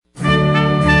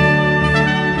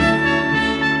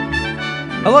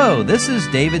Hello, this is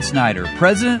David Snyder,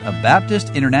 President of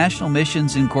Baptist International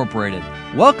Missions Incorporated,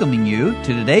 welcoming you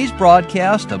to today's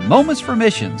broadcast of Moments for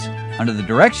Missions under the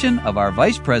direction of our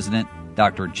Vice President,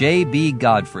 Dr. J.B.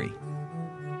 Godfrey.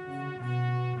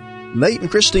 Nate and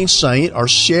Christine Saint are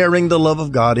sharing the love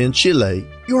of God in Chile.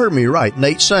 You heard me right,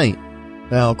 Nate Saint.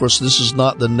 Now, of course, this is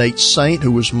not the Nate Saint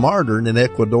who was martyred in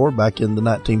Ecuador back in the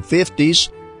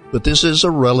 1950s, but this is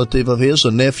a relative of his,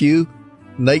 a nephew.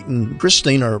 Nate and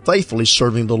Christine are faithfully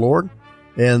serving the Lord,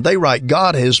 and they write,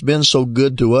 God has been so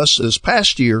good to us this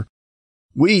past year.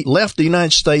 We left the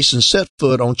United States and set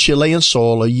foot on Chilean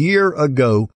soil a year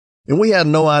ago, and we had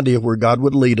no idea where God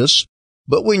would lead us,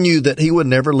 but we knew that He would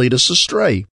never lead us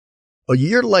astray. A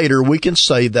year later, we can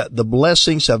say that the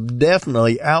blessings have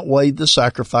definitely outweighed the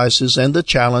sacrifices and the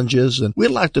challenges, and we'd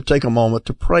like to take a moment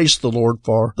to praise the Lord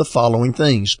for the following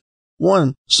things.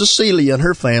 1, Cecilia and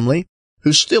her family,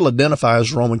 who still identify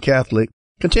as Roman Catholic,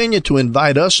 continue to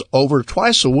invite us over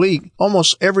twice a week,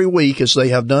 almost every week, as they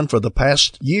have done for the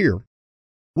past year.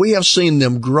 We have seen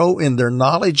them grow in their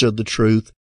knowledge of the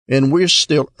truth, and we're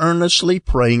still earnestly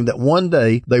praying that one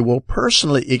day they will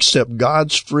personally accept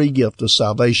God's free gift of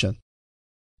salvation.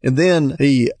 And then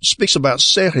he speaks about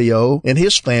Sergio and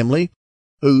his family,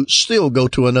 who still go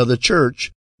to another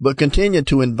church, but continue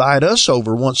to invite us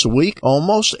over once a week,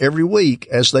 almost every week,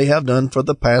 as they have done for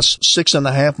the past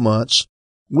 6.5 months.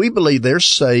 We believe they're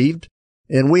saved,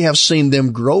 and we have seen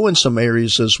them grow in some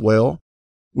areas as well.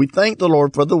 We thank the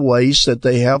Lord for the ways that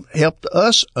they have helped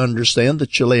us understand the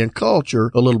Chilean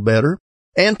culture a little better,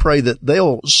 and pray that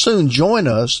they'll soon join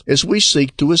us as we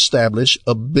seek to establish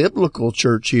a biblical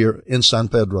church here in San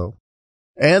Pedro.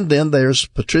 And then there's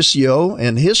Patricio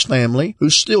and his family, who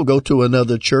still go to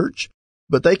another church,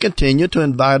 but they continue to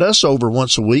invite us over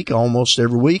once a week, almost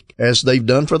every week, as they've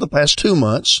done for the past 2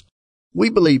 months. We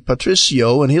believe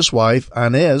Patricio and his wife,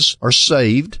 Inez, are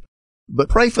saved, but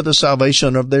pray for the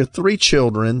salvation of their 3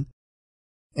 children,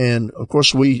 and of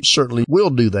course we certainly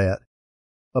will do that.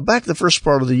 Back the first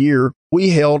part of the year, we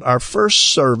held our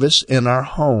first service in our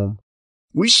home.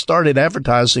 We started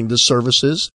advertising the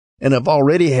services and have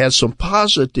already had some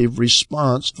positive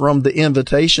response from the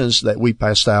invitations that we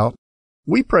passed out.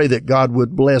 We pray that God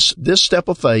would bless this step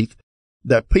of faith,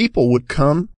 that people would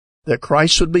come, that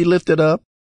Christ would be lifted up,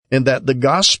 and that the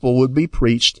gospel would be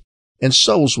preached, and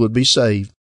souls would be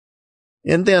saved.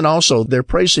 And then also, they're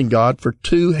praising God for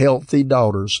 2 healthy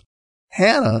daughters.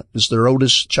 Hannah is their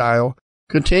oldest child,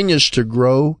 continues to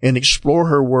grow and explore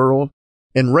her world,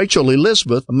 and Rachel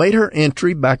Elizabeth made her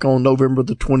entry back on November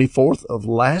the 24th of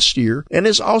last year, and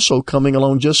is also coming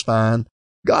along just fine.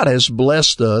 God has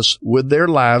blessed us with their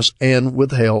lives and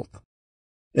with health.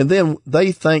 And then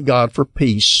they thank God for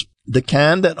peace, the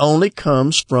kind that only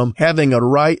comes from having a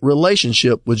right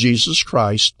relationship with Jesus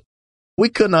Christ. We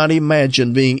could not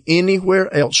imagine being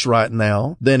anywhere else right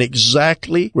now than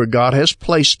exactly where God has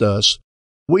placed us.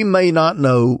 We may not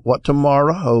know what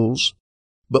tomorrow holds,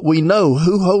 but we know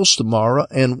who holds tomorrow,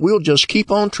 and we'll just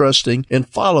keep on trusting and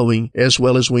following as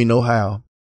well as we know how.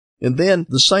 And then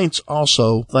the saints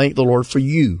also thank the Lord for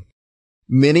you.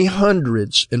 Many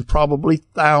hundreds and probably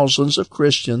thousands of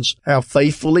Christians have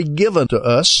faithfully given to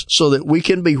us so that we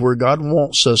can be where God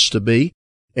wants us to be,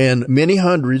 and many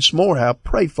hundreds more have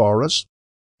prayed for us.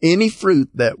 Any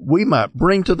fruit that we might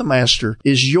bring to the Master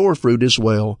is your fruit as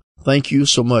well. Thank you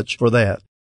so much for that.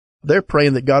 They're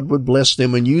praying that God would bless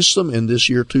them and use them in this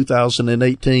year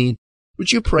 2018.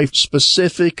 Would you pray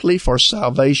specifically for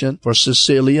salvation for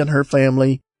Cecilia and her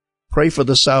family? Pray for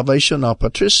the salvation of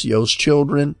Patricio's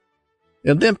children,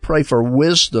 and then pray for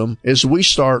wisdom as we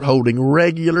start holding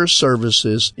regular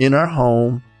services in our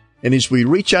home and as we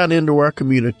reach out into our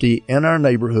community and our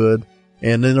neighborhood,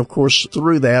 and then, of course,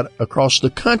 through that across the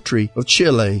country of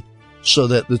Chile, so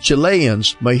that the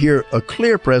Chileans may hear a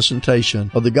clear presentation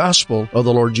of the gospel of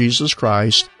the Lord Jesus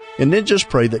Christ, and then just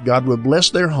pray that God would bless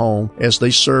their home as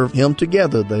they serve Him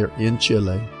together there in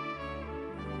Chile.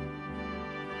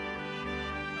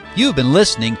 You've been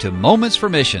listening to Moments for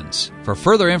Missions. For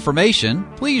further information,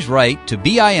 please write to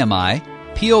BIMI,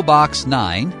 P.O. Box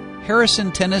 9,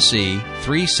 Harrison, Tennessee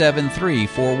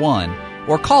 37341,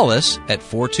 or call us at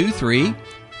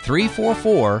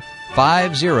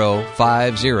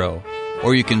 423-344-5050.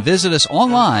 Or you can visit us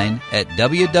online at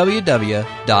www.bimi.org.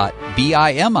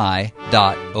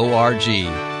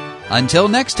 Until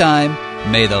next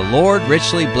time, may the Lord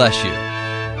richly bless you.